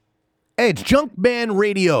Hey, it's Junkman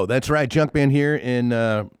Radio. That's right, Junkman here.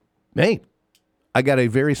 Hey, I got a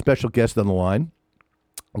very special guest on the line.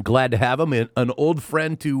 I'm glad to have him, an old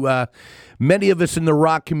friend to many of us in the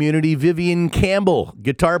rock community, Vivian Campbell,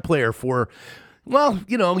 guitar player for, well,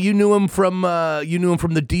 you knew him from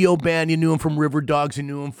the Dio band, you knew him from River Dogs, you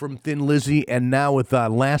knew him from Thin Lizzy, and now with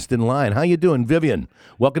Last in Line. How you doing, Vivian?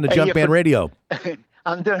 Welcome to Junkman Radio.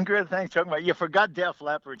 I'm doing good, thanks, Chuck. You forgot Def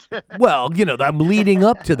Leppard. Well, I'm leading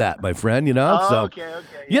up to that, my friend. Oh, okay.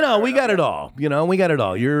 Yeah, we got it all. We got it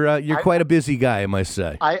all. You're quite a busy guy, I must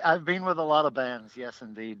say. I've been with a lot of bands, yes,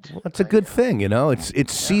 indeed. Well, that's a good thing,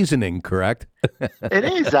 It's seasoning, correct? It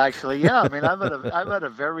is actually, yeah. I mean, I've had a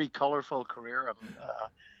very colorful career.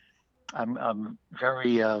 I'm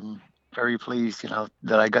very pleased,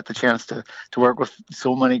 that I got the chance to work with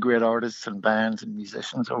so many great artists and bands and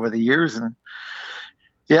musicians over the years. And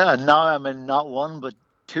yeah, now I'm in not one but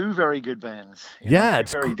two very good bands.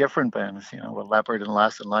 It's very different bands, with Leppard and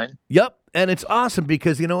Last in Line. Yep, and it's awesome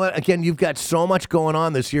because you know what? Again, you've got so much going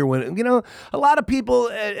on this year. When a lot of people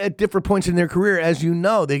at different points in their career, as you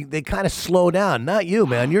know, they kind of slow down. Not you,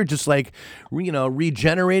 man. You're just like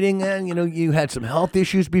regenerating, and you had some health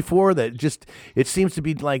issues before that. Just it seems to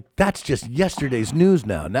be like that's just yesterday's news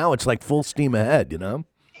now. Now it's like full steam ahead.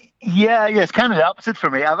 Yeah, it's kind of the opposite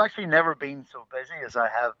for me. I've actually never been so busy as I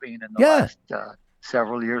have been in the last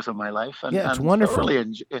several years of my life, and it's wonderful. I'm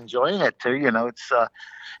really enjoying it too.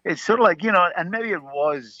 It's sort of like and maybe it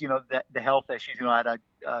was the health issues. I had a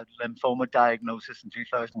lymphoma diagnosis in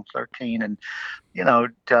 2013, and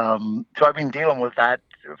so I've been dealing with that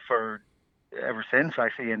for ever since,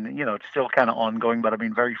 actually, and it's still kind of ongoing, but I've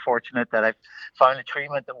been very fortunate that I've found a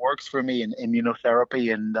treatment that works for me in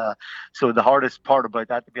immunotherapy, and so the hardest part about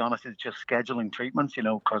that, to be honest, is just scheduling treatments,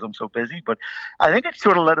 because I'm so busy. But I think it's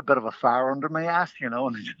sort of lit a bit of a fire under my ass, and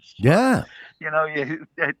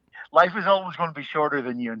life is always going to be shorter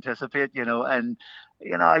than you anticipate, and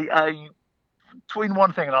I between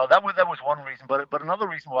one thing and all, that was one reason, but another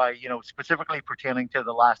reason why, specifically pertaining to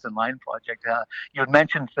the Last in Line project, you had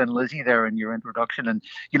mentioned Thin Lizzy there in your introduction, and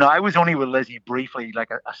I was only with Lizzy briefly, like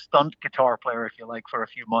a stunt guitar player, if you like, for a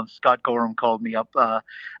few months. Scott Gorham called me up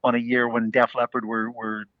on a year when Def Leppard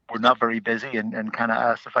were not very busy, and kind of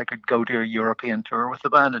asked if I could go to a European tour with the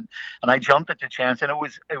band, and I jumped at the chance, and it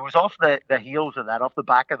was off the heels of that, off the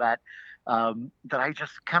back of that. That I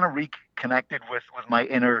just kind of reconnected with my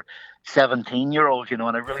inner 17-year-old, and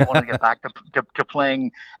I really want to get back to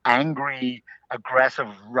playing angry, aggressive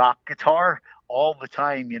rock guitar all the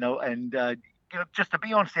time, and just to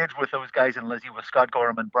be on stage with those guys in Lizzy, with Scott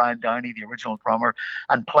Gorham and Brian Downey, the original drummer,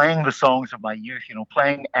 and playing the songs of my youth,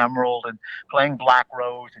 playing Emerald and playing Black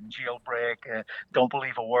Rose and Jailbreak, Don't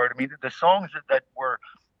Believe a Word. I mean, the songs that were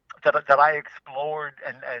that I explored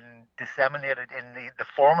and disseminated in the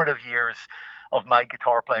formative years of my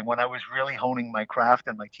guitar playing, when I was really honing my craft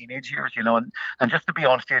in my teenage years, and just to be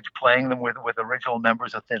on stage playing them with original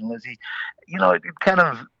members of Thin Lizzy, it kind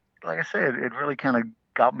of, like I said, it really kind of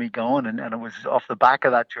got me going, and it was off the back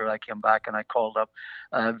of that tour I came back and I called up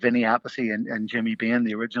Vinny Appice and Jimmy Bain,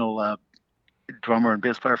 the original drummer and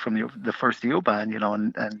bass player from the first Dio band,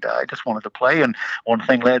 and I just wanted to play, and one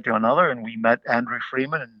thing led to another, and we met Andrew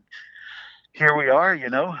Freeman, and here we are,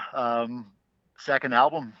 second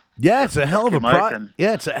album. Yeah, it's a hell of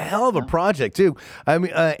a project too. I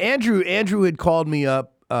mean, Andrew had called me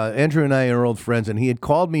up. Andrew and I are old friends, and he had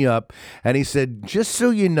called me up, and he said, "Just so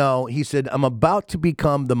you know," he said, "I'm about to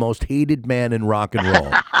become the most hated man in rock and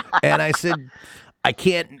roll." And I said, I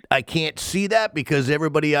can't see that, because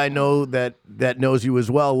everybody I know that knows you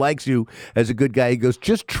as well likes you as a good guy. He goes,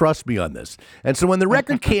 "Just trust me on this." And so when the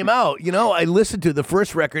record came out, I listened to the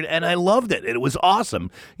first record and I loved it. It was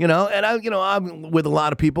awesome, and I'm with a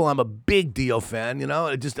lot of people. I'm a big Dio fan,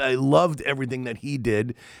 I loved everything that he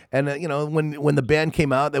did. And when the band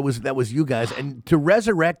came out, that was you guys. And to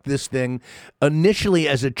resurrect this thing initially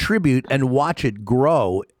as a tribute and watch it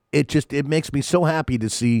grow, it makes me so happy to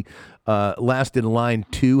see Last in Line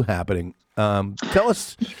 2 happening. Tell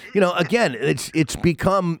us, again, it's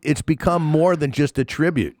become more than just a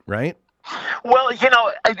tribute, right? Well,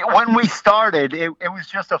 when we started, it was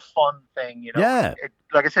just a fun thing, Yeah.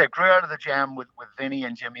 Like I said, it grew out of the jam with Vinny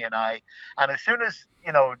and Jimmy and I. And as soon as,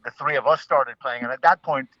 the three of us started playing, and at that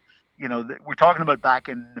point, we're talking about back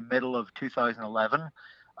in the middle of 2011,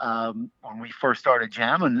 when we first started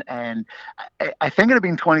jamming, and I think it had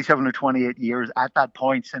been 27 or 28 years at that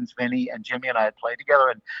point since Vinny and Jimmy and I had played together.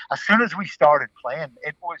 And as soon as we started playing,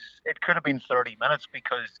 it could have been 30 minutes,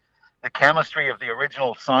 because the chemistry of the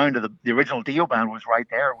original sound of the original Dio band was right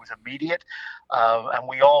there. It was immediate, and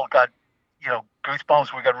we all got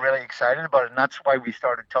goosebumps. We got really excited about it, and that's why we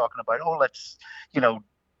started talking about, let's,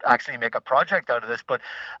 actually make a project out of this. But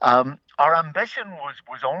our ambition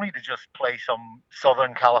was only to just play some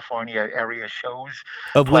Southern California area shows,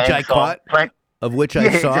 of which I caught. Of which I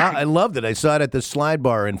saw. Exactly. I loved it. I saw it at the Slide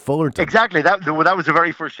Bar in Fullerton. Exactly. That was the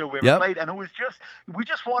very first show we ever played. And it was we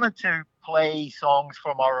just wanted to play songs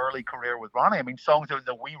from our early career with Ronnie. I mean, songs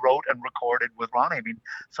that we wrote and recorded with Ronnie. I mean,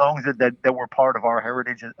 songs that were part of our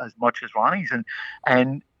heritage as much as Ronnie's.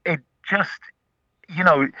 And it just,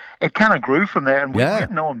 it kind of grew from there. And we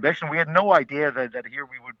had no ambition. We had no idea that here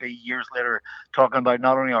we would be years later talking about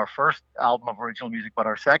not only our first album of original music, but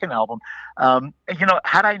our second album.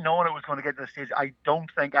 Had I known it was going to get to this stage, I don't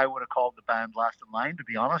think I would have called the band Last in Line, to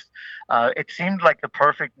be honest. It seemed like the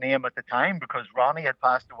perfect name at the time because Ronnie had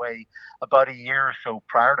passed away about a year or so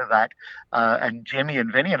prior to that. And Jimmy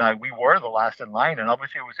and Vinny and I, we were the Last in Line. And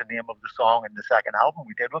obviously it was the name of the song in the second album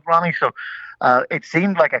we did with Ronnie. So it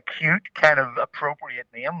seemed like a cute kind of appropriate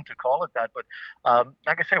name to call it that. But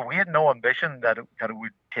like I said, we had no ambition that it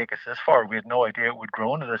would take us this far. We had no idea it would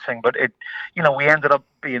grow into this thing. But we ended up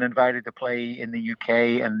being invited to play in the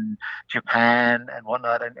UK and Japan and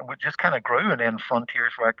whatnot, and we just kind of grew. And then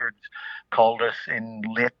Frontiers Records called us in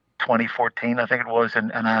late 2014, I think it was,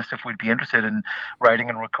 and asked if we'd be interested in writing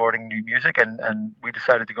and recording new music, and we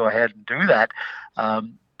decided to go ahead and do that.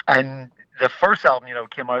 And the first album,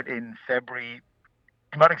 came out in February.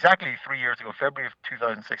 About exactly 3 years ago, February of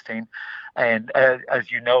 2016. And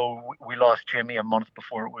as you know, we lost Jimmy a month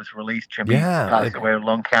before it was released. Jimmy passed away of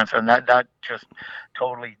lung cancer, and that just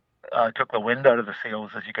totally took the wind out of the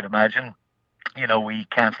sails, as you can imagine. We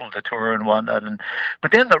canceled the tour and whatnot.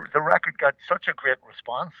 But then the record got such a great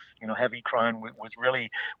response. Heavy Crown was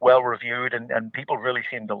really well reviewed, and people really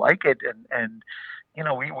seemed to like it. And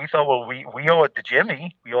we thought, well, we owe it to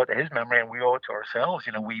Jimmy, we owe it to his memory, and we owe it to ourselves.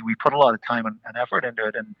 We put a lot of time and effort into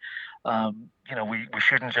it, and we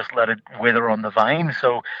shouldn't just let it wither on the vine.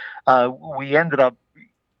 So we ended up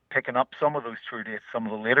picking up some of those tour dates, some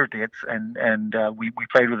of the later dates, and we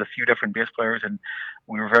played with a few different bass players, and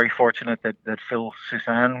we were very fortunate that Phil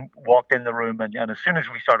Susan walked in the room, and as soon as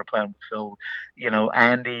we started playing with Phil,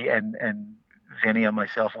 Andy and Vinny and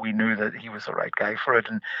myself, we knew that he was the right guy for it.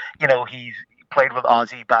 And he's played with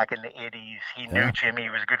Ozzy back in the 80s. He knew Jimmy. He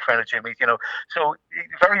was a good friend of Jimmy's, so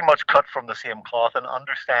very much cut from the same cloth and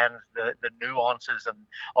understands the nuances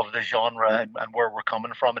of the genre and where we're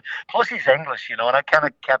coming from. And plus he's English, and I kind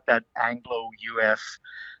of kept that Anglo-US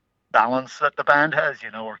balance that the band has,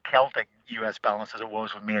 or Celtic US balance as it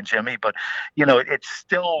was with me and Jimmy. But, it's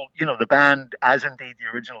still, the band, as indeed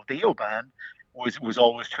the original Dio band, was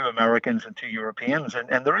always two Americans and two Europeans,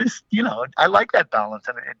 and there is, I like that balance,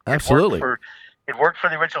 and absolutely. It worked for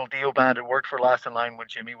the original Dio band. It worked for Last in Line when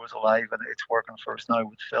Jimmy was alive, and it's working for us now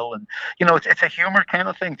with Phil. And it's a humor kind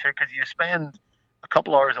of thing too, because you spend a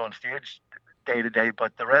couple hours on stage day to day,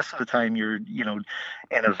 but the rest of the time you're in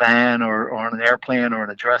a van or on an airplane or in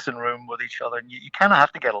a dressing room with each other, and you kind of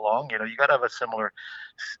have to get along. You got to have a similar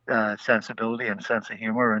sensibility and sense of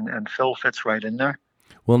humor, and Phil fits right in there.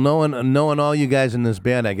 Well, knowing all you guys in this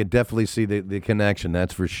band, I could definitely see the connection.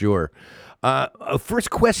 That's for sure. First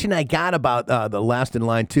question I got about the Last in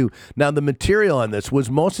Line too. Now, the material on this,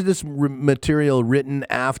 was most of this material written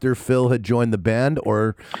after Phil had joined the band,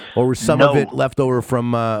 or was some of it left over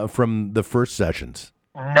from the first sessions?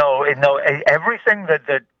 No. Everything that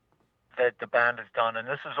the band has done, and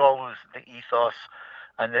this is always the ethos.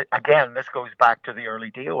 And again, this goes back to the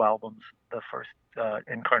early Dio albums, the first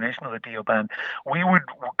incarnation of the Dio band. We would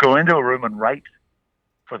go into a room and write,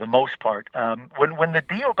 for the most part. When the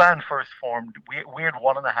Dio band first formed, we had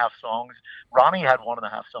 1.5 songs. Ronnie had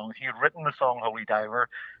 1.5 songs. He had written the song Holy Diver,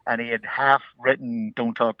 and he had half written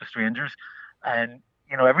Don't Talk to Strangers. And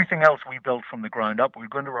everything else we built from the ground up. We'd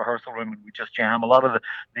go into a rehearsal room and we just jam. A lot of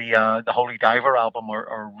the Holy Diver album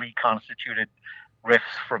are reconstituted riffs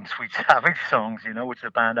from Sweet Savage songs, which is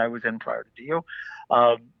a band I was in prior to Dio.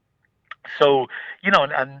 So,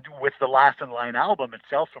 and with the Last in Line album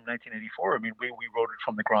itself from 1984, I mean, we wrote it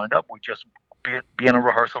from the ground up. We just be in a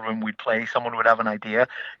rehearsal room, we'd play, someone would have an idea,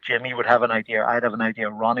 Jimmy would have an idea, I'd have an idea,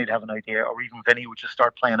 Ronnie'd have an idea, or even Vinny would just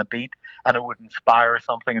start playing a beat and it would inspire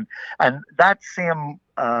something. And that same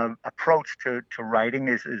approach to writing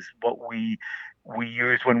is what we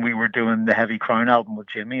used when we were doing the Heavy Crown album with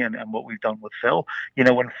Jimmy, and what we've done with Phil.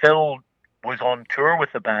 When Phil was on tour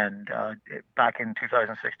with the band back in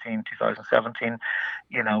 2016, 2017,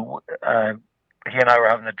 he and I were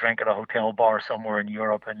having a drink at a hotel bar somewhere in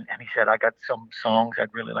Europe, and he said, "I got some songs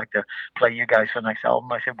I'd really like to play you guys for the next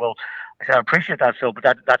album." I said, "Well," I said, "I appreciate that, Phil, but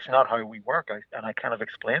that's not how we work." And I kind of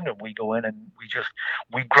explained it. We go in and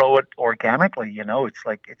we grow it organically. It's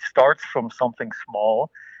like it starts from something small,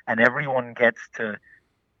 and everyone gets to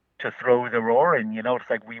throw their oar in. It's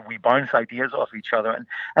like we bounce ideas off each other,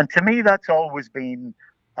 and to me, that's always been.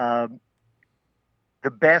 Um, the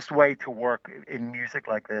best way to work in music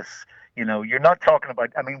like this. You're not talking about,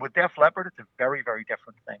 I mean, with Def Leppard, it's a very, very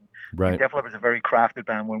different thing. I mean, Right. Def Leppard is a very crafted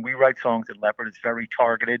band. When we write songs at Leppard, it's very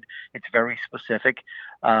targeted. It's very specific.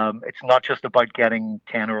 It's not just about getting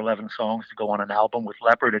 10 or 11 songs to go on an album. With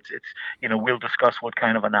Leppard, we'll discuss what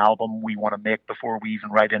kind of an album we want to make before we even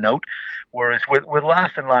write a note. Whereas with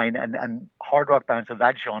Last in Line and hard rock bands of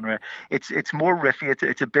that genre, it's more riffy.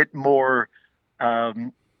 It's a bit more,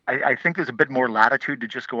 I think there's a bit more latitude to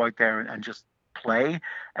just go out there and just play,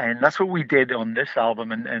 and that's what we did on this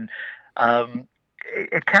album. And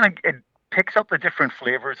it kind of it picks up the different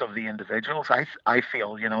flavors of the individuals. I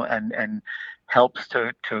feel and helps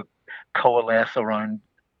to coalesce around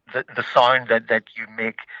the sound that you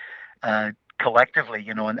make. Collectively,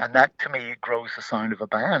 and that to me grows the sound of a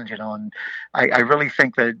band, and I really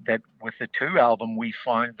think that with the two album we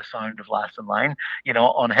found the sound of Last in Line.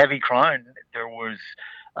 On Heavy Crown there was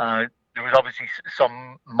obviously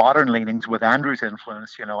some modern leanings with Andrew's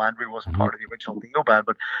influence. Andrew wasn't part of the original Dio band,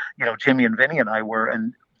 but Jimmy and Vinny and I were,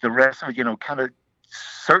 and the rest of it, kind of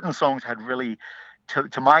certain songs had really,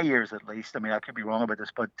 to my ears at least. I mean, I could be wrong about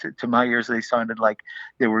this, but to my ears, they sounded like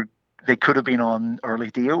they could have been on early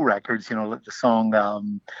Dio records. Like the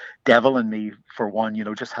song "Devil in Me" for one.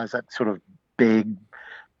 Just has that sort of big,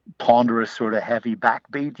 ponderous, sort of heavy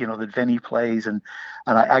backbeat. That Vinny plays, and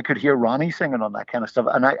I could hear Ronnie singing on that kind of stuff.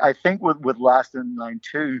 And I think with Last in Line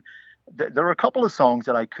too, there are a couple of songs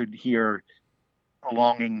that I could hear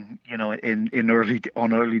belonging, in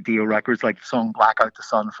early Dio records, like the song "Black Out the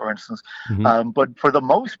Sun," for instance. But for the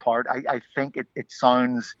most part, I think it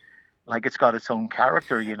sounds like it's got its own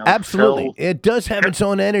character. Absolutely, Phil, it does have its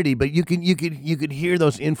own entity, but you could hear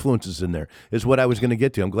those influences in there. Is what I was going to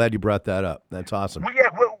get to. I'm glad you brought that up. That's awesome. Well, yeah.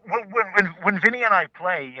 When Vinny and I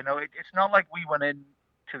play, it's not like we went in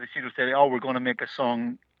to the studio and said, "Oh, we're going to make a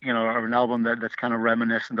song, or an album that's kind of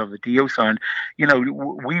reminiscent of the Dio sound."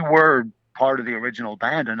 We were part of the original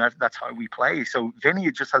band, and that's how we play. So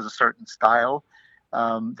Vinny just has a certain style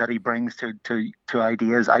that he brings to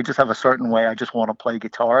ideas. I just have a certain way. I just want to play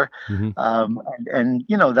guitar, and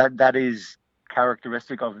that is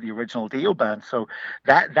characteristic of the original Dio band. So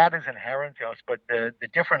that is inherent to us. But the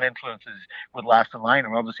different influences with Last in Line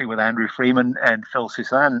are obviously with Andrew Freeman and Phil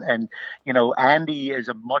Susan, and Andy is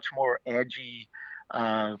a much more edgy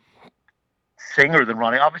singer than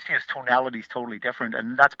Ronnie. Obviously, his tonality is totally different,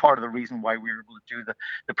 and that's part of the reason why we were able to do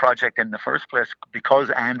the project in the first place, because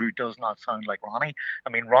Andrew does not sound like Ronnie. I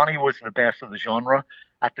mean, Ronnie was the best of the genre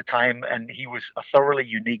at the time, and he was a thoroughly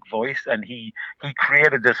unique voice, and he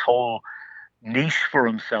created this whole niche for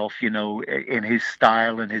himself, in his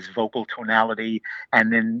style and his vocal tonality,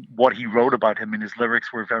 and then what he wrote about him in his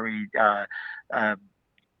lyrics were very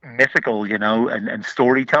mythical, and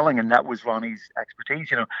storytelling, and that was Ronnie's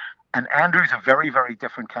expertise, And Andrew's a very, very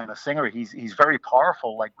different kind of singer. He's very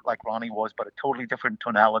powerful, like Ronnie was, but a totally different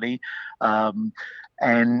tonality,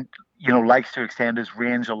 and likes to extend his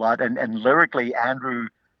range a lot. And lyrically, Andrew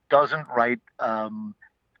doesn't write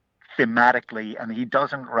thematically, and he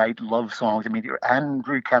doesn't write love songs. I mean,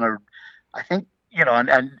 Andrew kind of, I think,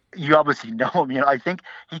 and you obviously know him. I think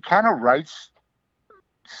he kind of writes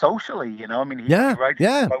socially. I mean, he writes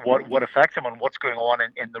about what affects him and what's going on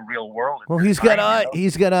in the real world. Well, he's got eyes.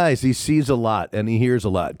 He's got eyes. He sees a lot, and he hears a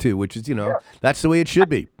lot too, which is that's the way it should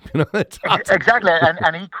be. It's awesome. Exactly,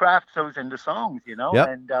 and he crafts those into songs.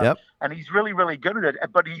 Yep. And he's really, really good at it.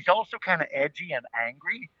 But he's also kind of edgy and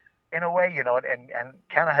angry in a way, and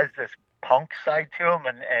kind of has this punk side to him,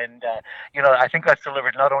 and I think that's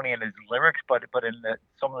delivered not only in his lyrics, but in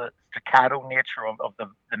some of the staccato nature of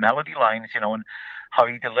the melody lines, and how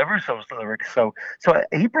he delivers those lyrics. So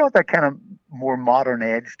he brought that kind of more modern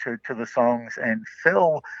edge to the songs. And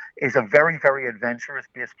Phil is a very, very adventurous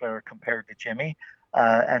bass player compared to Jimmy,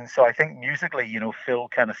 and so I think musically, Phil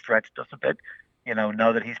kind of stretched us a bit,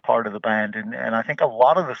 now that he's part of the band, and I think a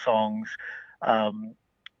lot of the songs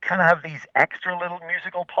kind of have these extra little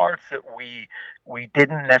musical parts that we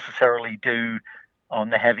didn't necessarily do on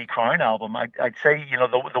the Heavy Crown album. I'd say,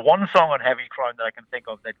 the one song on Heavy Crown that I can think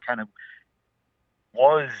of that kind of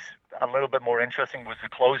was a little bit more interesting was the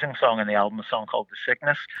closing song on the album, a song called "The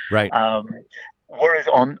Sickness." Right. Whereas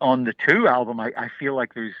on the two album, I feel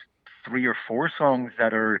like there's 3 or 4 songs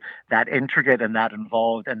that are that intricate and that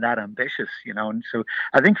involved and that ambitious, And so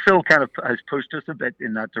I think Phil kind of has pushed us a bit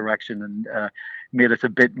in that direction and made us a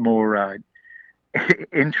bit more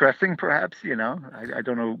interesting, perhaps. I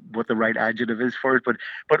don't know what the right adjective is for it,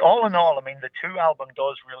 but all in all, I mean, the Two album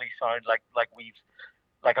does really sound like we've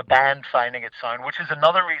like a band finding its sound, which is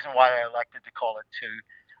another reason why I elected to call it Two.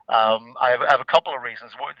 I have a couple of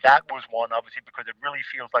reasons. That was one, obviously, because it really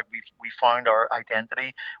feels like we found our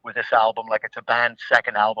identity with this album. Like it's a band's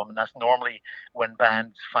second album, and that's normally when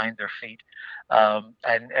bands find their feet. And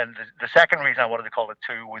the second reason I wanted to call it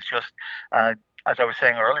Two was just as I was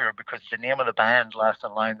saying earlier, because the name of the band, Last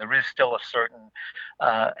in Line, there is still a certain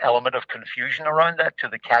element of confusion around that to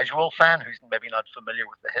the casual fan who's maybe not familiar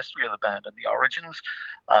with the history of the band and the origins.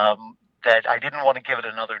 That I didn't want to give it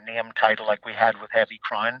another name title like we had with Heavy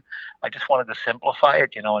Crown. I just wanted to simplify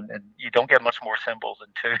it, and you don't get much more simple than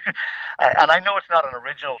Two. And I know it's not an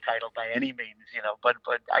original title by any means, but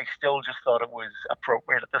I still just thought it was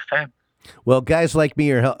appropriate at this time. Well, guys like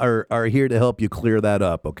me are here to help you clear that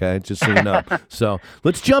up, okay? Just so you know. So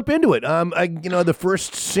let's jump into it. The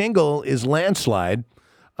first single is Landslide.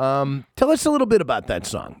 Tell us a little bit about that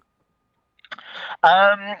song.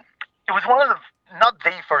 It was one of the, not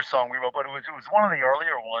the first song we wrote, but it was one of the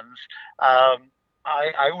earlier ones.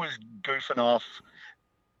 I was goofing off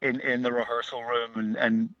in the rehearsal room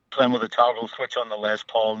and playing with a toggle switch on the Les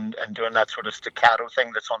Paul and doing that sort of staccato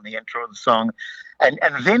thing that's on the intro of the song. And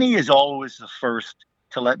Vinny is always the first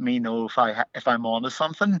to let me know if I'm onto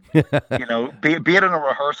something, be it in a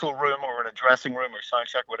rehearsal room or in a dressing room or sound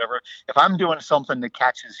check, whatever. If I'm doing something that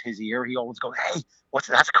catches his ear, he always goes, "Hey,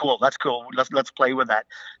 that's cool. Let's play with that."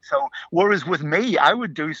 So whereas with me, I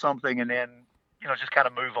would do something and then just kind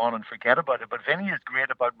of move on and forget about it. But Vinny is great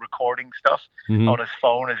about recording stuff on his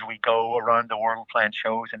phone as we go around the world playing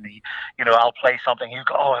shows. And I'll play something. He'll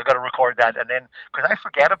go, "Oh, I got to record that." And then, because I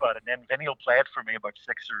forget about it, and then Vinny will play it for me about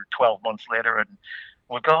 6 or 12 months later. And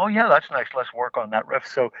we'll go, "Oh, yeah, that's nice. Let's work on that riff."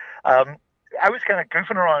 So I was kind of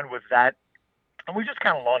goofing around with that. And we just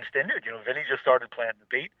kind of launched into it. Vinny just started playing the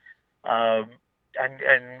beat. And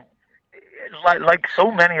like so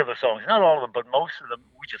many of the songs, not all of them, but most of them,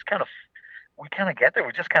 we kind of get there.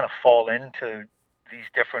 We just kind of fall into these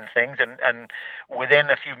different things. And within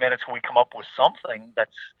a few minutes, we come up with something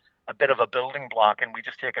that's a bit of a building block, and we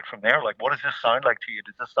just take it from there. Like, what does this sound like to you?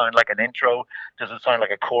 Does this sound like an intro? Does it sound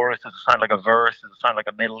like a chorus? Does it sound like a verse? Does it sound like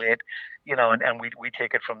a middle eight? And we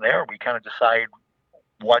take it from there. We kind of decide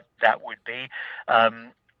what that would be.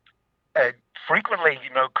 Frequently,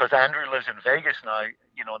 because Andrew lives in Vegas now,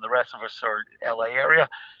 and the rest of us are LA area,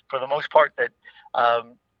 for the most part, that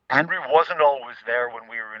Andrew wasn't always there when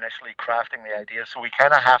we were initially crafting the idea. So we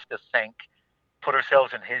kind of have to put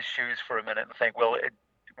ourselves in his shoes for a minute and think, well,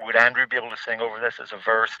 would Andrew be able to sing over this as a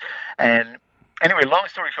verse? And anyway, long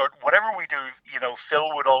story short, whatever we do,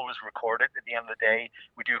 Phil would always record it at the end of the day.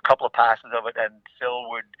 We do a couple of passes of it, and Phil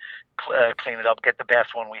would clean it up, get the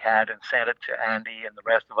best one we had, and send it to Andy and the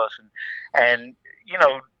rest of us. And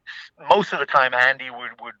most of the time, Andy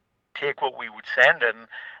would take what we would send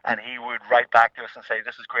and he would write back to us and say,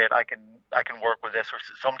 "This is great. I can work with this." Or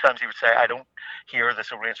sometimes he would say, "I don't hear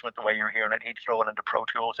this arrangement the way you're hearing it." He'd throw it into Pro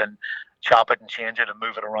Tools and chop it and change it and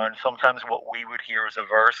move it around. Sometimes what we would hear as a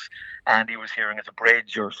verse, Andy was hearing as a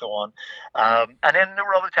bridge or so on. And then there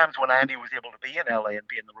were other times when Andy was able to be in LA and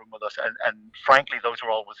be in the room with us. And frankly, those were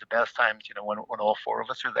always the best times, when all four of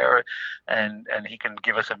us are there and he can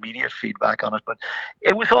give us immediate feedback on it. But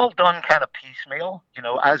it was all done kind of piecemeal,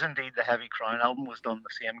 as indeed the Heavy Crown album was done the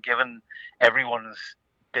same, given everyone's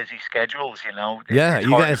busy schedules, Yeah, it's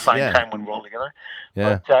you hard guys to find time when we're all together.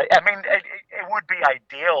 Yeah. But it would be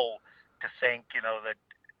ideal to think, that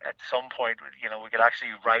at some point, we could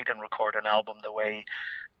actually write and record an album the way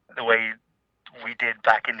we did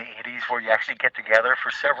back in the 80s, where you actually get together for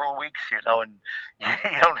several weeks, and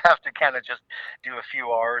you don't have to kind of just do a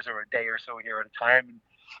few hours or a day or so here at a time.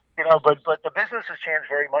 But the business has changed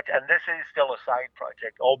very much, and this is still a side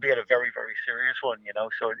project, albeit a very, very serious one,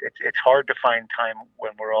 so it's hard to find time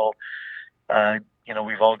when we're all,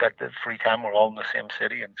 we've all got the free time, we're all in the same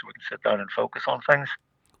city, and so we can sit down and focus on things.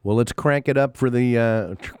 Well, let's crank it up for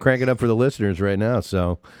the listeners right now.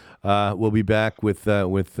 So we'll be back with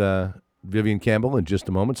Vivian Campbell in just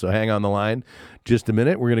a moment. So hang on the line just a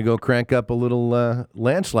minute. We're going to go crank up a little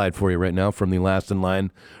Landslide for you right now from the Last in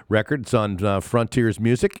Line record. It's on Frontiers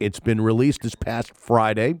Music. It's been released this past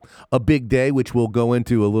Friday, a big day, which we'll go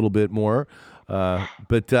into a little bit more.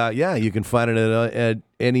 But you can find it at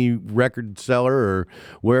any record seller or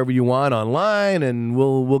wherever you want online, and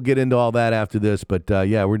we'll get into all that after this. But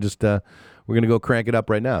we're going to go crank it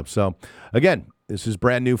up right now. So again, This is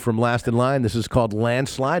brand new from Last in Line. This is called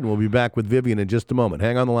Landslide, and we'll be back with Vivian in just a moment.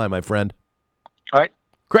 Hang on the line, my friend. All right.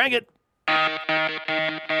 Crank it.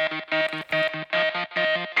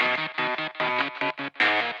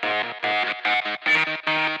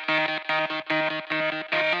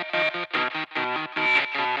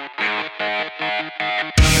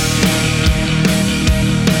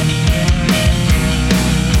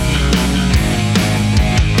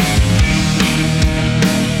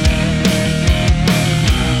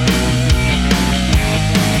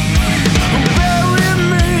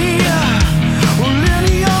 Bury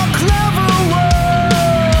me in your clothes.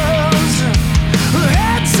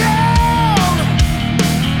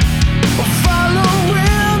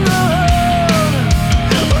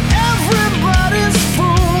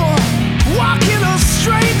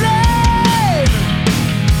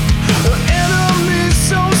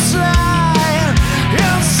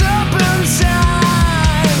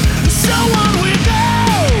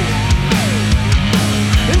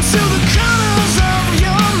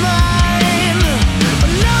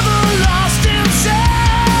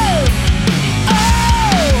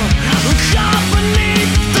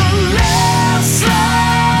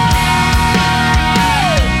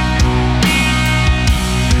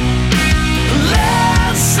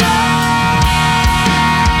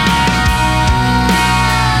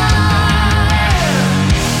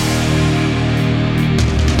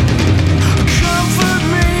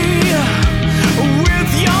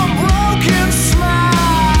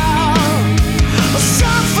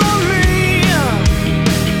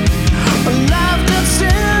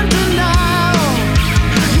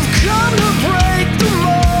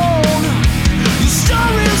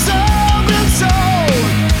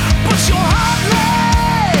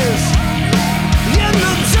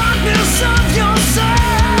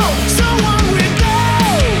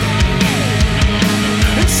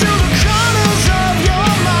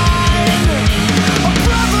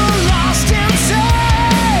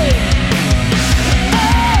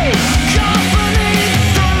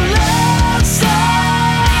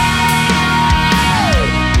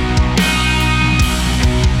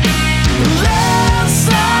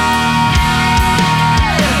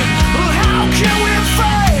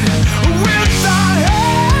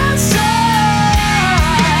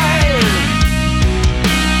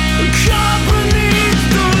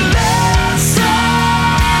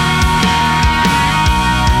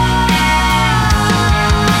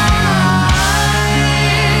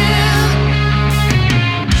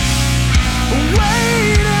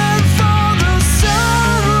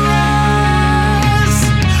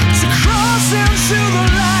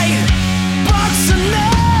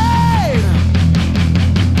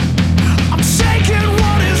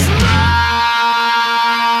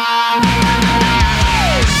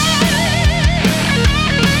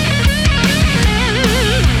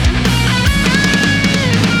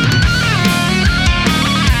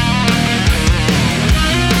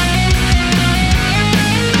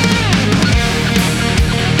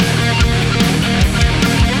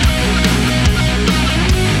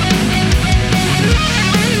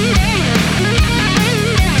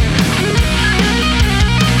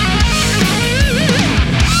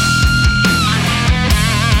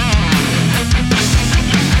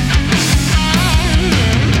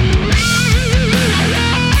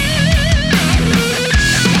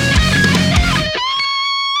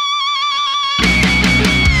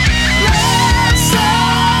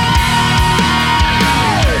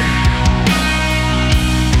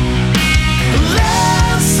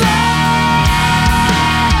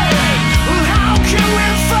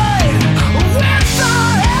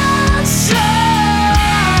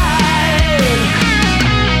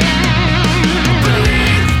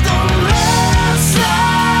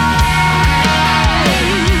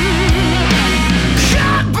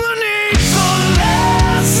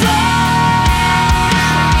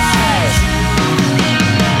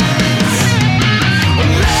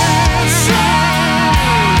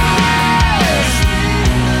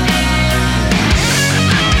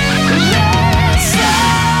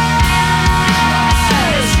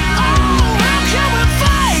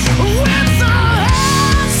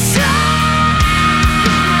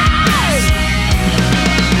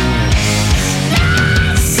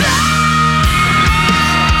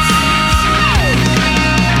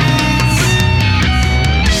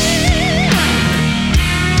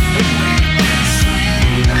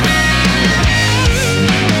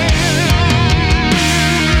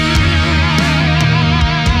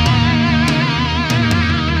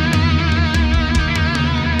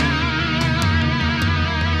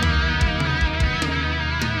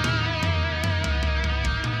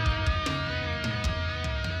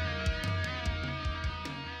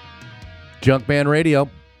 Junkman Radio,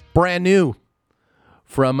 brand new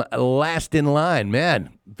from Last in Line.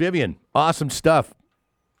 Man, Vivian, awesome stuff.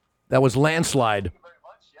 That was Landslide. Thank you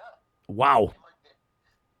very much.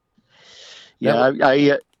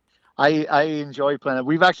 Wow. I enjoy playing it.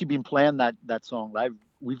 We've actually been playing that song live.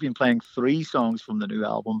 We've been playing 3 songs from the new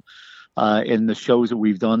album in the shows that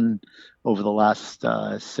we've done over the last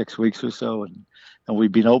 6 weeks or so, and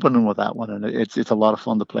we've been opening with that one, and it's a lot of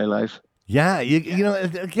fun to play live. Yeah, you know,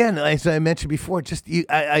 again, as I mentioned before, just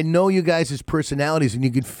I know you guys' personalities, and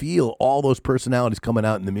you can feel all those personalities coming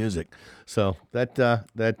out in the music. So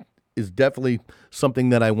that is definitely something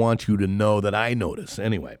that I want you to know that I notice.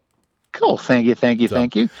 Anyway. Cool. Thank you.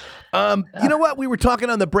 You know what? We were talking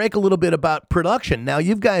on the break a little bit about production. Now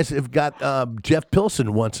you guys have got Jeff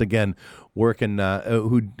Pilson once again working,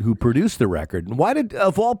 who produced the record. And why did,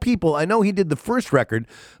 of all people, I know he did the first record,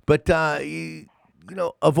 but you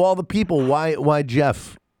know, of all the people, why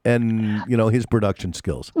Jeff and, you know, his production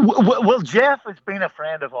skills? Well, Jeff has been a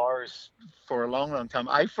friend of ours for a long, long time.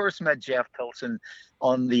 I first met Jeff Pilson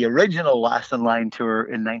on the original Last in Line tour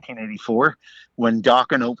in 1984 when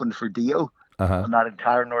Dokken opened for Dio on that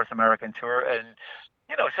entire North American tour. And,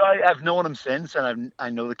 you know, so I've known him since, and I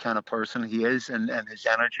know the kind of person he is and his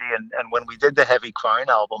energy. And when we did the Heavy Crown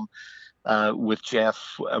album with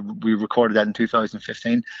Jeff, we recorded that in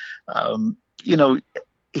 2015. You know,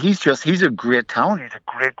 he's a great talent. He's a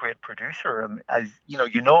great producer. As you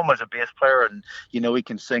know him as a bass player, and you know he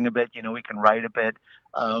can sing a bit. You know he can write a bit.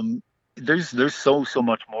 There's so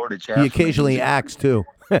much more to Jeff. He occasionally acts too.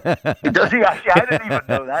 Does he actually? I didn't even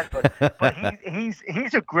know that. But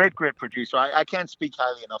he's a great producer. I can't speak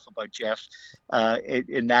highly enough about Jeff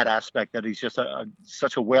in that aspect. That he's just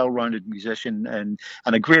such a well-rounded musician and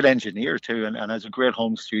a great engineer too, and has a great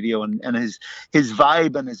home studio. And his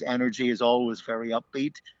vibe and his energy is always very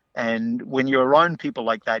upbeat. And when you're around people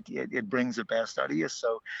like that, it brings the best out of you.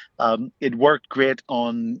 So it worked great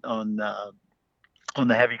on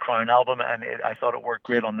the Heavy Crown album, and I thought it worked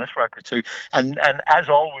great on this record too. And as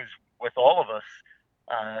always with all of us,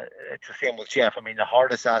 it's the same with Jeff. I mean, the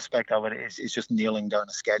hardest aspect of it is just nailing down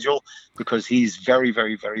a schedule because he's very,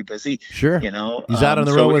 very, very busy. Sure, you know, he's out on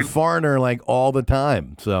the road with Foreigner like all the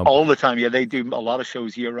time. So all the time, yeah, they do a lot of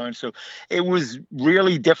shows year round. So it was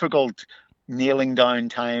really difficult nailing down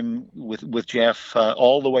time with Jeff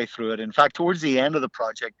all the way through it. In fact, towards the end of the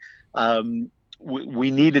project, we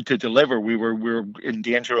needed to deliver. We were in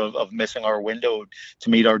danger of missing our window to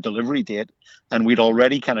meet our delivery date, and we'd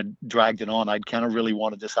already kind of dragged it on. I'd kind of really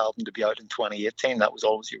wanted this album to be out in 2018. That was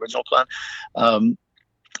always the original plan.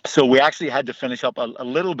 So we actually had to finish up a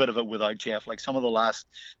little bit of it without Jeff. Like some of the last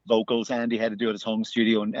vocals, Andy had to do at his home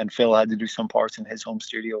studio, and Phil had to do some parts in his home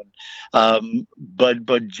studio. And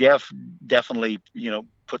but Jeff definitely, you know,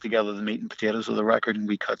 put together the meat and potatoes of the record, and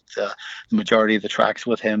we cut the majority of the tracks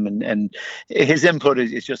with him. And his input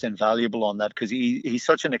is just invaluable on that because he's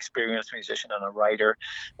such an experienced musician and a writer,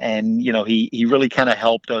 and you know he really kind of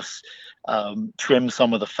helped us trim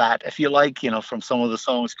some of the fat, if you like, you know, from some of the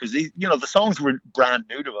songs, because you know the songs were brand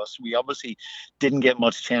new to us. We obviously didn't get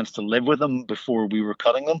much chance to live with them before we were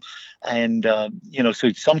cutting them, and you know,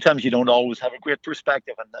 so sometimes you don't always have a great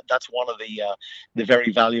perspective, and that's one of the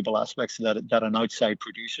very valuable aspects that an outside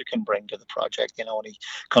producer can bring to the project. You know, when he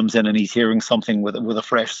comes in and he's hearing something with a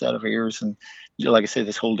fresh set of ears, and like I say,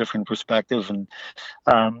 this whole different perspective. And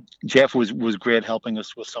Jeff was great helping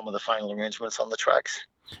us with some of the final arrangements on the tracks.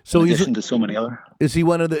 So in addition to so many other. Is he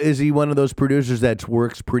one of those producers that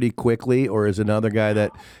works pretty quickly, or is another guy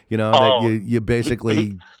that that you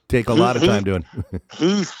basically take a lot of time doing?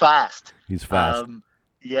 He's fast. He's fast.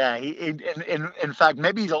 Yeah, in fact,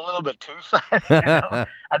 maybe he's a little bit too fast, you know?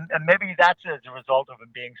 and maybe that's as a result of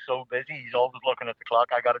him being so busy. He's always looking at the clock.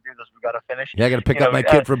 I got to do this. We got to finish. Yeah, I got to pick up my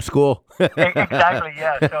kid from school. Exactly.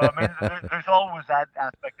 Yeah. So I mean, there's always that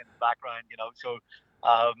aspect in the background, you know. So.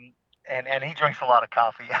 And he drinks a lot of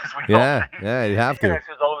coffee, as we all do. Yeah, you have to. It's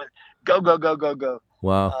always go.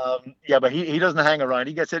 Wow. Yeah, but he doesn't hang around.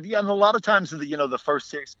 He gets it. Yeah, and a lot of times, the first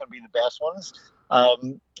 6 can be the best ones.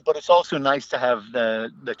 But it's also nice to have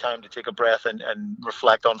the time to take a breath and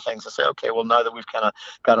reflect on things and say, okay, well, now that we've kind of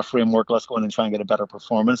got a framework, let's go in and try and get a better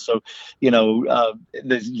performance. So, you know,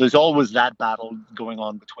 there's always that battle going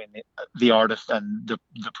on between the artist and the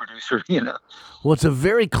producer, you know. Well, it's a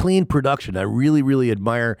very clean production. I really, really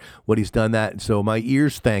admire what he's done that. So my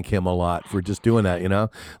ears thank him a lot for just doing that, you know.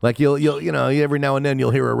 Like you'll you know, every now and then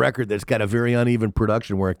you'll hear a record that's got a very uneven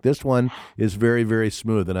production work. This one is very, very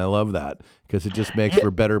smooth, and I love that because it just makes for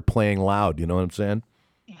better playing loud. You know what I'm saying?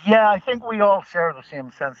 Yeah, I think we all share the same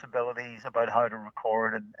sensibilities about how to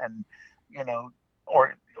record, and you know,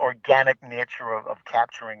 organic nature of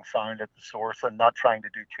capturing sound at the source and not trying to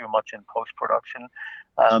do too much in post production.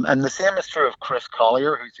 And the same is true of Chris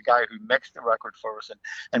Collier, who's the guy who mixed the record for us,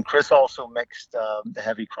 and Chris also mixed the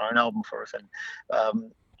Heavy Crown album for us.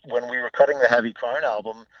 And when we were cutting the Heavy Crown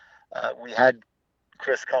album, we had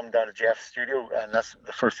Chris come down to Jeff's studio, and that's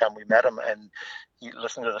the first time we met him. And he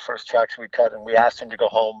listened to the first tracks we cut, and we asked him to go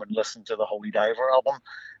home and listen to the Holy Diver album,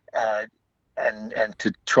 and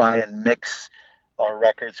to try and mix our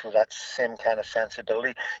records with that same kind of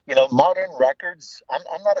sensibility. Modern records,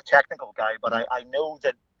 I'm not a technical guy, but I know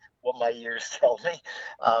that what my ears tell me.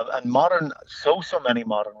 And so many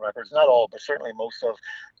modern records, not all, but certainly most of,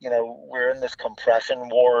 we're in this compression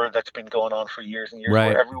war that's been going on for years and years, right,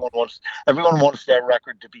 where everyone wants their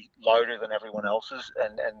record to be louder than everyone else's,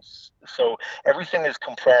 and so everything is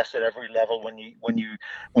compressed at every level. When you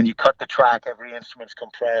cut the track, every instrument's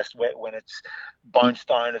compressed. When it's bounced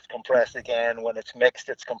down, it's compressed again. When it's mixed,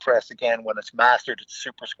 it's compressed again. When it's mastered, it's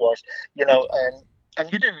super squashed. And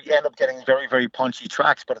you do end up getting very, very punchy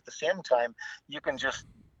tracks, but at the same time, you can just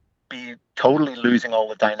be totally losing all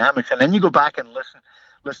the dynamics. And then you go back and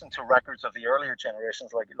listen to records of the earlier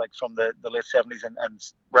generations, like from the late 70s and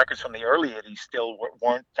records from the early 80s still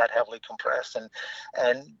weren't that heavily compressed.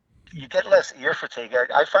 And you get less ear fatigue.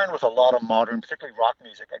 I find with a lot of modern, particularly rock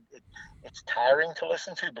music, it's tiring to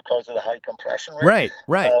listen to because of the high compression rate.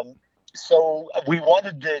 Right. So we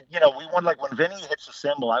wanted like when Vinny hits a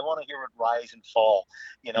cymbal, I want to hear it rise and fall.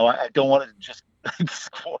 I don't want it to just like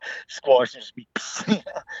squash and just be.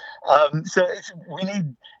 So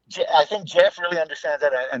I think Jeff really understands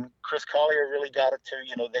that, and Chris Collier really got it too.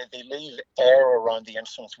 They leave air around the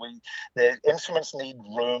instruments. The instruments need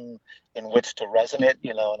room in which to resonate,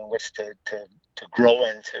 and in which to grow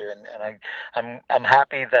into. And I'm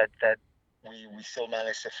happy that we still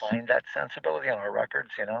managed to find that sensibility on our records.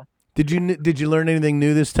 Did you learn anything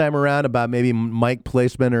new this time around about maybe mic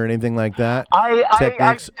placement or anything like that?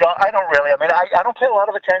 Techniques? I don't really. I mean, I don't pay a lot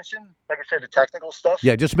of attention, like I said, to technical stuff.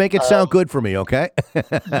 Yeah, just make it sound good for me, okay?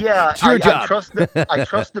 Yeah, it's your job. I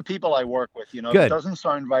trust the people I work with. If Good. it doesn't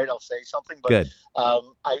sound right, I'll say something. But good.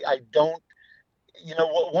 I don't.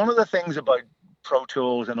 One of the things about Pro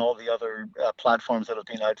Tools and all the other platforms that have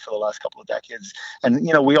been out for the last couple of decades. And,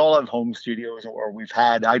 we all have home studios, or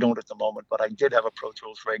I don't at the moment, but I did have a Pro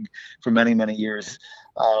Tools rig for many, many years.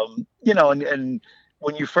 And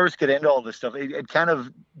when you first get into all this stuff, it kind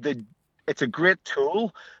of, it's a great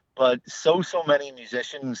tool, but so many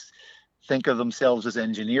musicians think of themselves as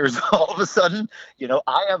engineers all of a sudden.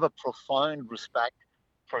 I have a profound respect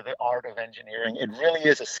for the art of engineering. It really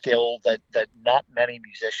is a skill that not many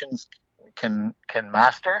musicians can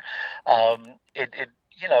master. When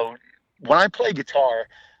I play guitar,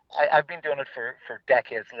 I've been doing it for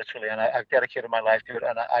decades, literally, and I've dedicated my life to it,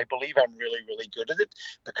 and I believe I'm really, really good at it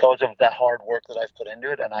because of the hard work that I've put into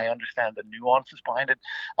it, and I understand the nuances behind it.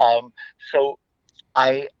 So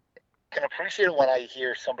I can appreciate it when I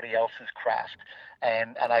hear somebody else's craft,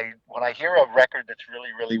 and when I hear a record that's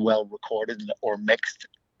really, really well recorded or mixed,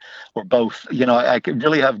 or both, I could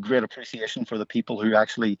really have great appreciation for the people who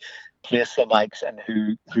actually place the mics and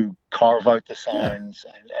who carve out the sounds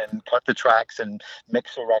and cut the tracks and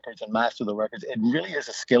mix the records and master the records. It really is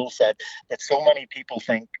a skill set that so many people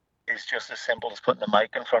think is just as simple as putting a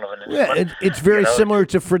mic in front of an instrument. Yeah, it's very similar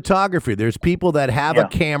to photography. There's people that have a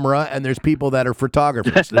camera and there's people that are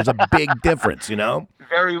photographers. There's a big difference,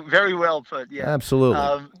 Very, very well put. Yeah, absolutely.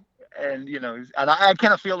 And and I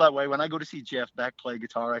kind of feel that way when I go to see Jeff Beck play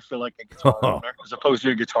guitar. I feel like a guitar owner as opposed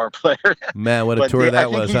to a guitar player. Man, what a tour that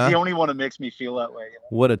was! I think he's the only one that makes me feel that way.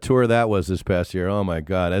 What a tour that was this past year! Oh my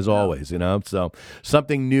God, as always, So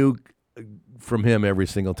something new from him every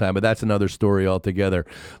single time. But that's another story altogether.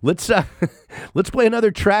 Let's play another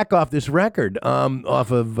track off this record,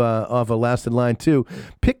 off of Last in Line 2.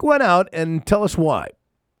 Pick one out and tell us why.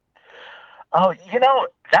 Oh,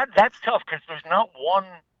 that's tough because there's not one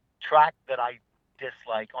track that I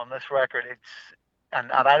dislike on this record.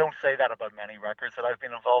 And I don't say that about many records that I've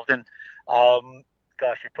been involved in.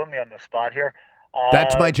 Gosh, you put me on the spot here.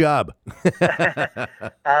 That's my job. The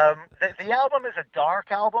album is a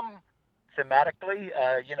dark album thematically.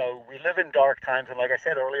 We live in dark times, and like I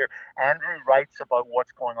said earlier, Andrew writes about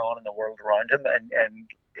what's going on in the world around him, and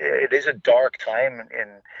it is a dark time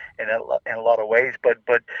in a lot of ways. But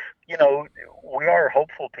we are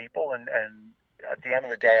hopeful people, and at the end of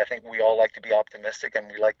the day, I think we all like to be optimistic,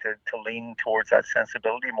 and we like to lean towards that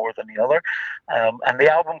sensibility more than the other. And the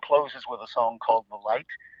album closes with a song called "The Light,"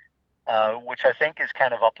 which I think is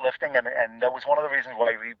kind of uplifting, and that was one of the reasons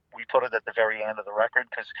why we put it at the very end of the record,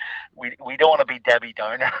 because we don't want to be Debbie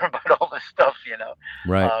Downer about all this stuff,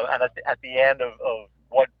 Right. And at the end of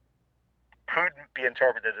what could be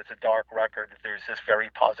interpreted as a dark record, there's this very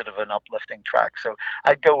positive and uplifting track. So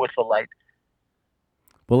I'd go with The Light.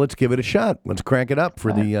 Well, let's give it a shot. Let's crank it up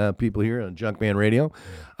for the people here on Junkman Radio.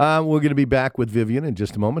 We're going to be back with Vivian in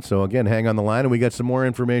just a moment. So, again, hang on the line, and we got some more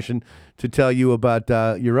information to tell you about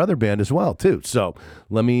your other band as well, too. So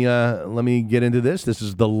let me get into this. This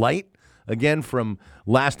is The Light, again, from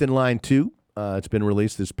Last in Line 2. It's been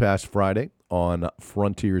released this past Friday on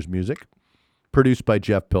Frontiers Music, produced by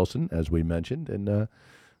Jeff Pilson, as we mentioned. And,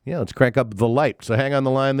 let's crank up The Light. So hang on the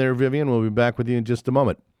line there, Vivian. We'll be back with you in just a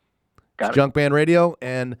moment. It's Junkman Radio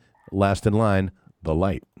and Last in Line, The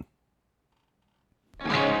Light.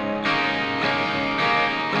 Are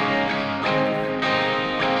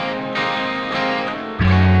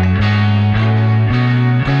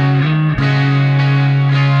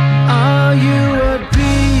you at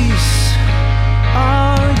peace?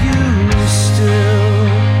 Are you still?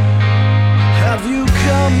 Have you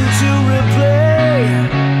come to replay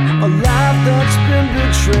a life that's been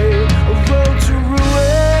betrayed, a road to ruin?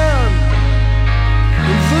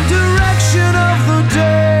 The direction of the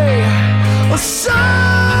day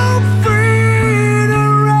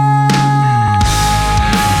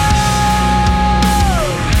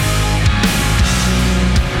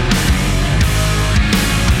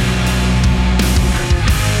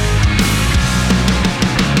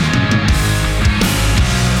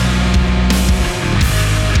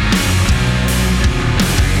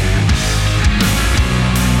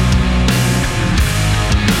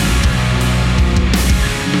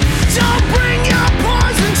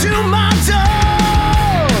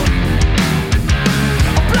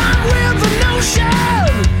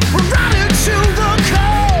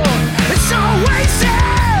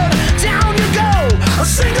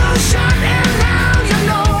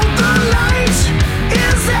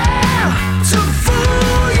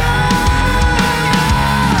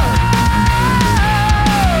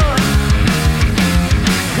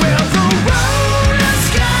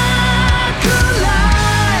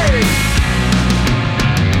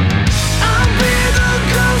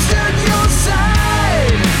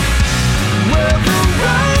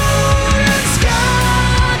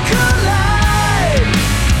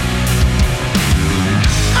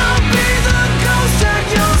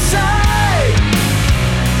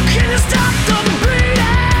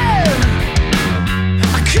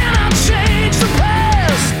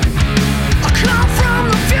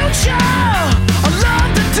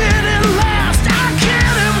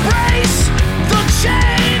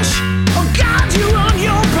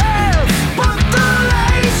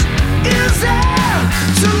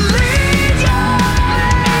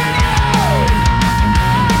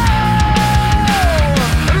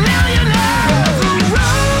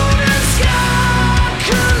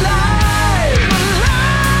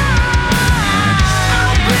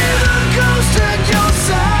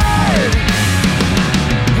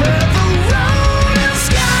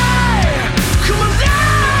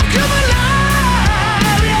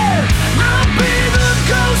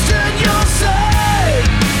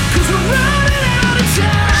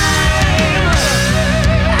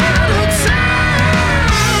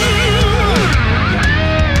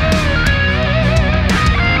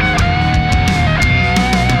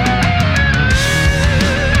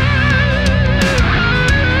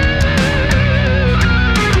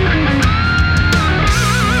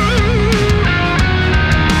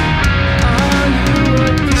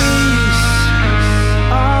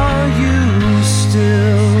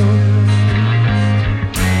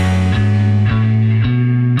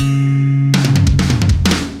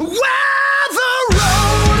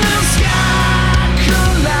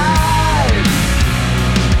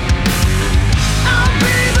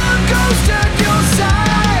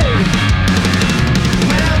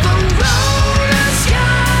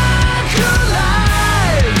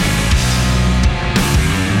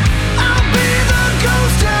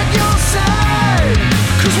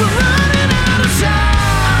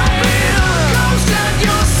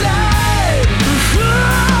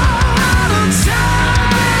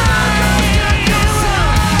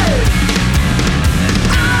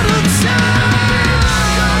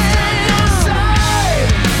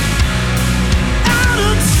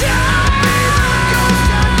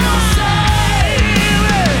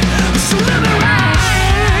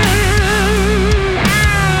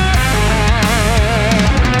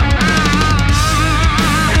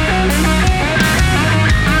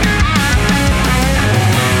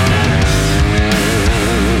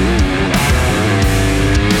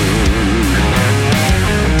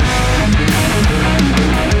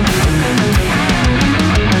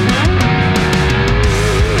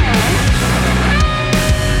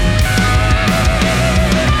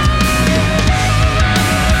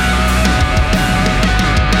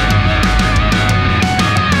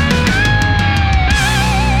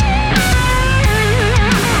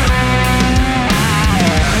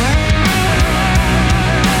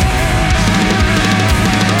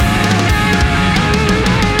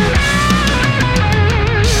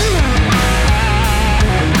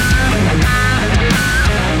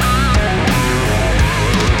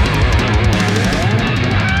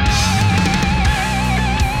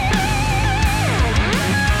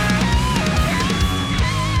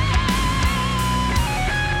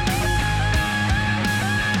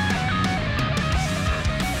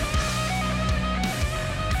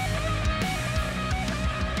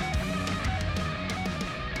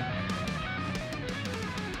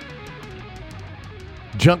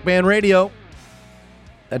Junkman Radio.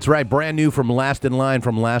 That's right, brand new from Last in Line,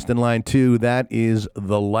 from Last in Line 2. That is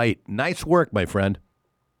The Light. Nice work, my friend.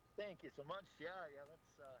 Thank you so much. Yeah,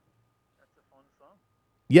 that's a fun song.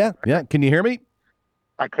 Yeah. Can you hear me?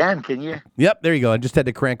 I can you? Yep, there you go. I just had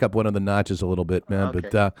to crank up one of the notches a little bit, man. Okay.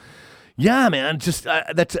 But, yeah, man, just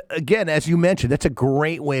that's, again, as you mentioned, that's a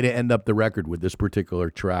great way to end up the record with this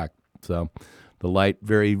particular track. So, The Light,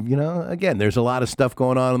 very, again, there's a lot of stuff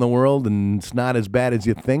going on in the world, and it's not as bad as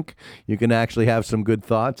you think. You can actually have some good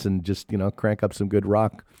thoughts and just, crank up some good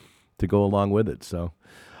rock to go along with it. So,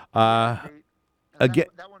 again,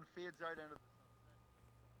 that one fades out into.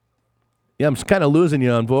 Yeah, I'm kind of losing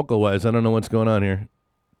you on vocal-wise. I don't know what's going on here.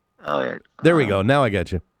 Oh, yeah. There we go. Now I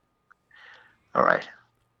got you. All right,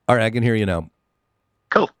 I can hear you now.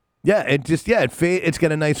 Cool. Yeah, it's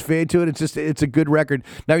got a nice fade to it. It's a good record.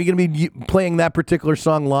 Now, you're going to be playing that particular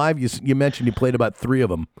song live? You mentioned you played about 3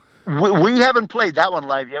 of them. We haven't played that one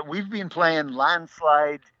live yet. We've been playing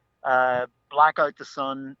Landslide, Blackout the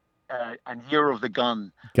Sun, and Year of the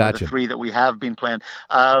Gun. Gotcha. The 3 that we have been playing.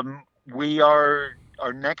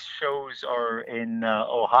 Our next shows are in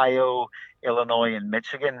Ohio, Illinois, and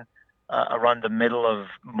Michigan around the middle of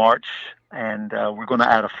March, and we're going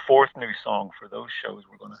to add a 4th new song for those shows.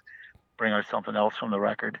 We're going to bring out something else from the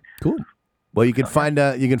record. Cool. Well, you can find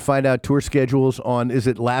out tour schedules on, is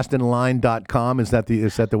it lastinline.com? Is that the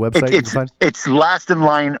website? It's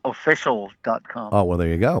lastinlineofficial.com. Oh, well, there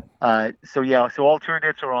you go. So all tour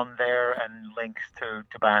dates are on there, and links to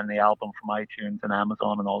buying the album from iTunes and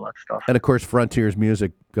Amazon and all that stuff. And of course, Frontier's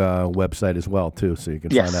Music website as well too, so you can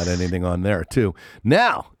find out anything on there too.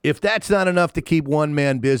 Now, if that's not enough to keep one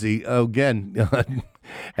man busy, again,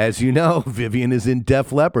 as you know, Vivian is in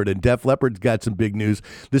Def Leppard, and Def Leppard's got some big news.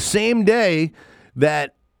 The same day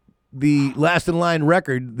that the Last in Line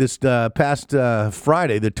record, this past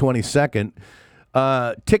Friday, the 22nd,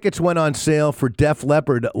 tickets went on sale for Def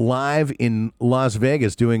Leppard live in Las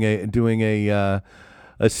Vegas, doing a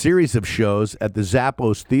series of shows at the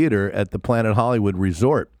Zappos Theater at the Planet Hollywood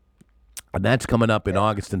Resort, and that's coming up in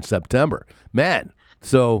August and September. Man,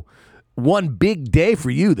 so one big day for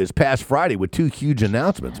you this past Friday with 2 huge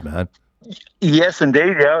announcements, man. Yes,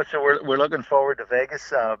 indeed. Yeah, so we're looking forward to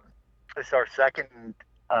Vegas. It's our second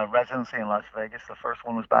residency in Las Vegas. The first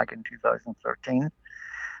one was back in 2013,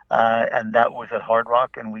 and that was at Hard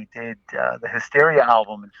Rock, and we did the Hysteria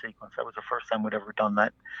album in sequence. That was the first time we'd ever done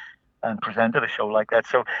that and presented a show like that.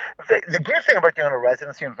 So the great thing about doing a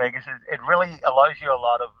residency in Vegas is it really allows you a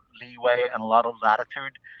lot of leeway and a lot of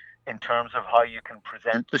latitude in terms of how you can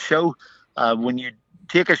present the show. When you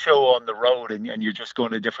take a show on the road and you're just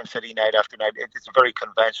going to a different city night after night, it's a very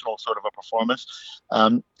conventional sort of a performance.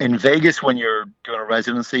 In Vegas, when you're doing a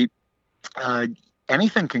residency,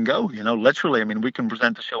 anything can go, literally. I mean, we can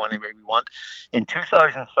present the show any way we want. In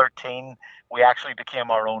 2013, we actually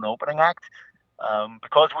became our own opening act.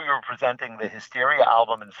 Because we were presenting the Hysteria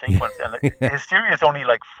album in sequence, and Hysteria is only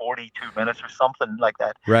like 42 minutes or something like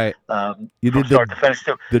that. Right. You did start to finish.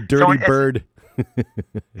 So, the Dirty Bird.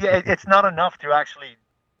 It's not enough to actually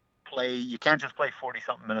play. You can't just play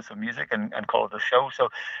 40-something minutes of music and call it a show. So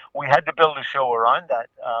we had to build a show around that.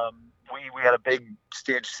 We had a big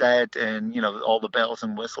stage set and, all the bells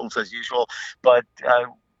and whistles as usual. But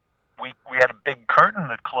we had a big curtain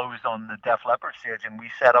that closed on the Def Leppard stage, and we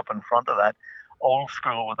set up in front of that, old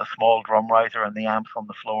school, with a small drum riser and the amps on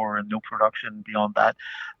the floor and no production beyond that.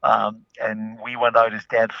 And we went out as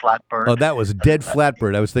Dead Flatbird. Oh, that was Dead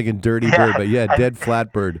Flatbird. I was thinking Dirty Bird, but Dead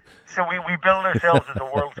Flatbird. So we billed ourselves as the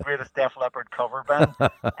world's greatest Def Leppard cover band.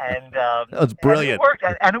 And that was brilliant. And it worked.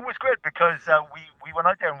 And it was great because we went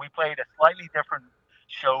out there and we played a slightly different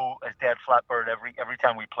show as Dead Flatbird every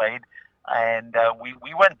time we played. And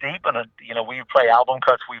we went deep in it. We play album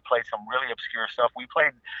cuts. We played some really obscure stuff. We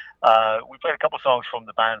played a couple songs from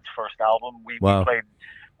the band's first album. We played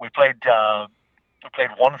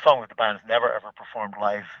one song that the band's never ever performed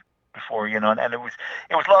live before. And it was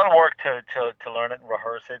a lot of work to learn it and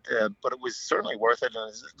rehearse it. But it was certainly worth it. And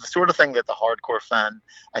it's the sort of thing that the hardcore fan,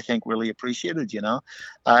 I think, really appreciated.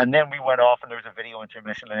 And then we went off and there was a video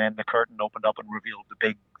intermission, and then the curtain opened up and revealed the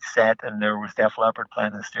big set, and there was Def Leppard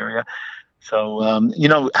playing Hysteria. So,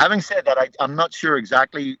 having said that, I'm not sure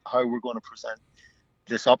exactly how we're going to present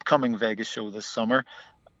this upcoming Vegas show this summer.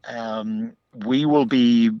 We will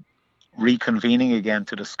be reconvening again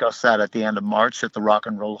to discuss that at the end of March at the Rock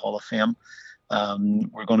and Roll Hall of Fame.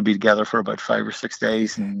 We're going to be together for about 5 or 6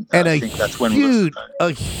 days, and I think that's when a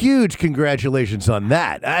huge congratulations on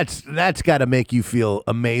that. That's got to make you feel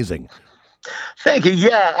amazing. Thank you.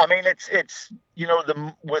 Yeah, I mean, it's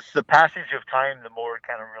with the passage of time, the more it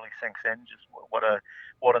kind of really sinks in just what a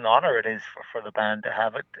what an honor it is for the band to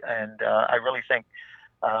have it. And I really think,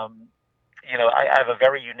 I have a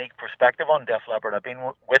very unique perspective on Def Leppard. I've been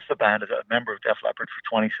with the band as a member of Def Leppard for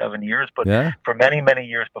 27 years, but for many, many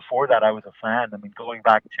years before that, I was a fan. I mean, going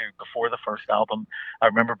back to before the first album, I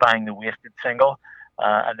remember buying the Wasted single,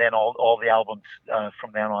 and then all the albums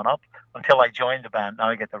from then on up until I joined the band. Now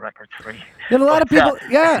I get the records free. And a lot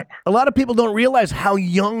of people don't realize how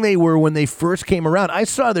young they were when they first came around. I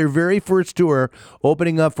saw their very first tour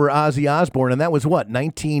opening up for Ozzy Osbourne, and that was what,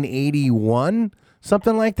 1981,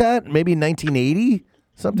 something like that, maybe 1980,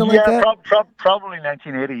 something like that. Probably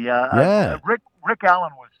 1980. Yeah. Rick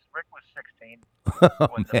Allen was 16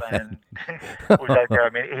 when the band was out there. I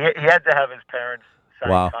mean, he had to have his parents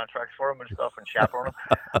sign contracts for him and stuff and chaperone him.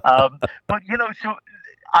 But so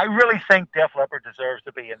I really think Def Leppard deserves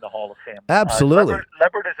to be in the Hall of Fame. Absolutely.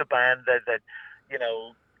 Leppard is a band that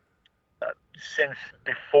since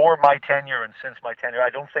before my tenure and since my tenure, I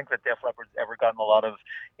don't think that Def Leppard's ever gotten a lot of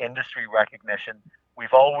industry recognition.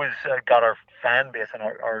 We've always got our fan base, and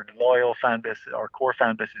our loyal fan base, our core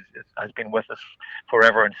fan base has been with us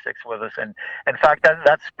forever and sticks with us. And in fact,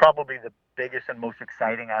 that's probably the biggest and most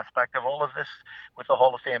exciting aspect of all of this with the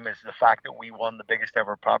Hall of Fame is the fact that we won the biggest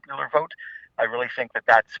ever popular vote. I really think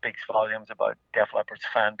that speaks volumes about Def Leppard's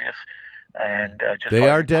fan base. And they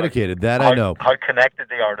are dedicated. I know how connected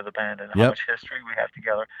they are to the band and how much history we have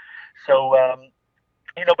together. So,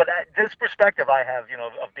 but this perspective I have,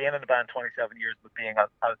 of being in the band 27 years, but being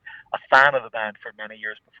a fan of the band for many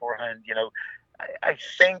years beforehand, I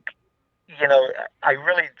think, I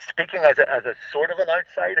really, speaking as a sort of an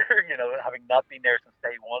outsider, having not been there since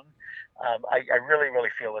day one, I really,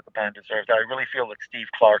 really feel that the band deserves it. I really feel that Steve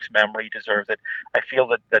Clark's memory deserves it. I feel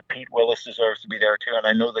that Pete Willis deserves to be there too, and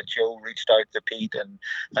I know that Joe reached out to Pete, and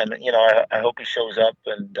I hope he shows up,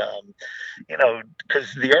 and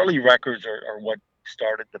because the early records are what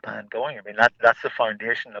started the band going. I mean, that's the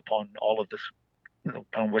foundation upon all of this.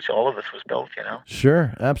 On which all of this was built,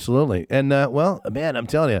 Sure, absolutely. And, man, I'm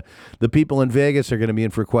telling you, the people in Vegas are going to be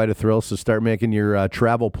in for quite a thrill, so start making your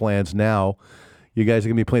travel plans now. You guys are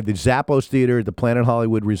going to be playing at the Zappos Theater at the Planet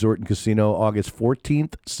Hollywood Resort and Casino August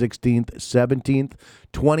 14th, 16th, 17th,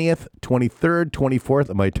 20th, 23rd, 24th.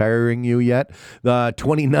 Am I tiring you yet? The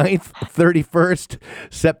 29th, 31st,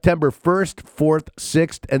 September 1st, 4th,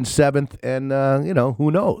 6th, and 7th. And,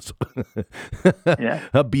 who knows?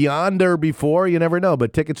 Beyond or before, you never know.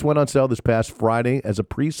 But tickets went on sale this past Friday as a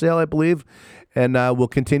pre-sale, I believe, and will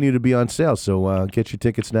continue to be on sale. So get your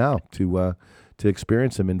tickets now to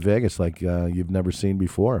experience them in Vegas like you've never seen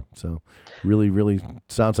before. So really, really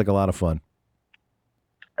sounds like a lot of fun.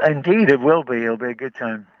 Indeed, it will be. It'll be a good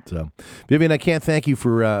time. So, Vivian, I can't thank you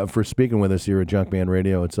for speaking with us here at Junkman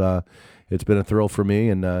Radio. It's been a thrill for me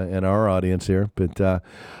and our audience here. But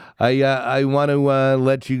I want to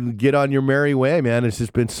let you get on your merry way, man. It's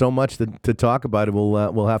just been so much to talk about it.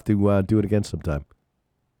 We'll have to do it again sometime.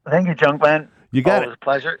 Thank you, Junkman. You got it. Was a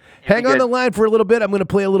pleasure. Hang on the line for a little bit. I'm going to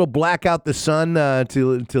play a little Blackout the Sun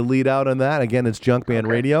to lead out on that. Again, it's Junkman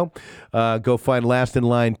Radio. Go find Last in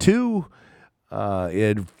Line 2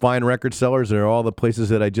 in fine record sellers. There are all the places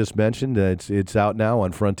that I just mentioned. It's out now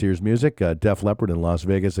on Frontiers Music. Def Leppard in Las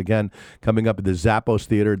Vegas. Again, coming up at the Zappos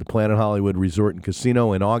Theater at the Planet Hollywood Resort and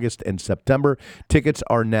Casino in August and September. Tickets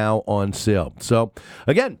are now on sale. So,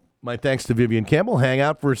 again, my thanks to Vivian Campbell. Hang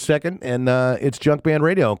out for a second, and it's Junkman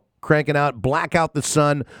Radio. Cranking out Blackout the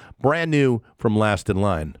Sun, brand new from Last in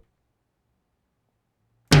Line.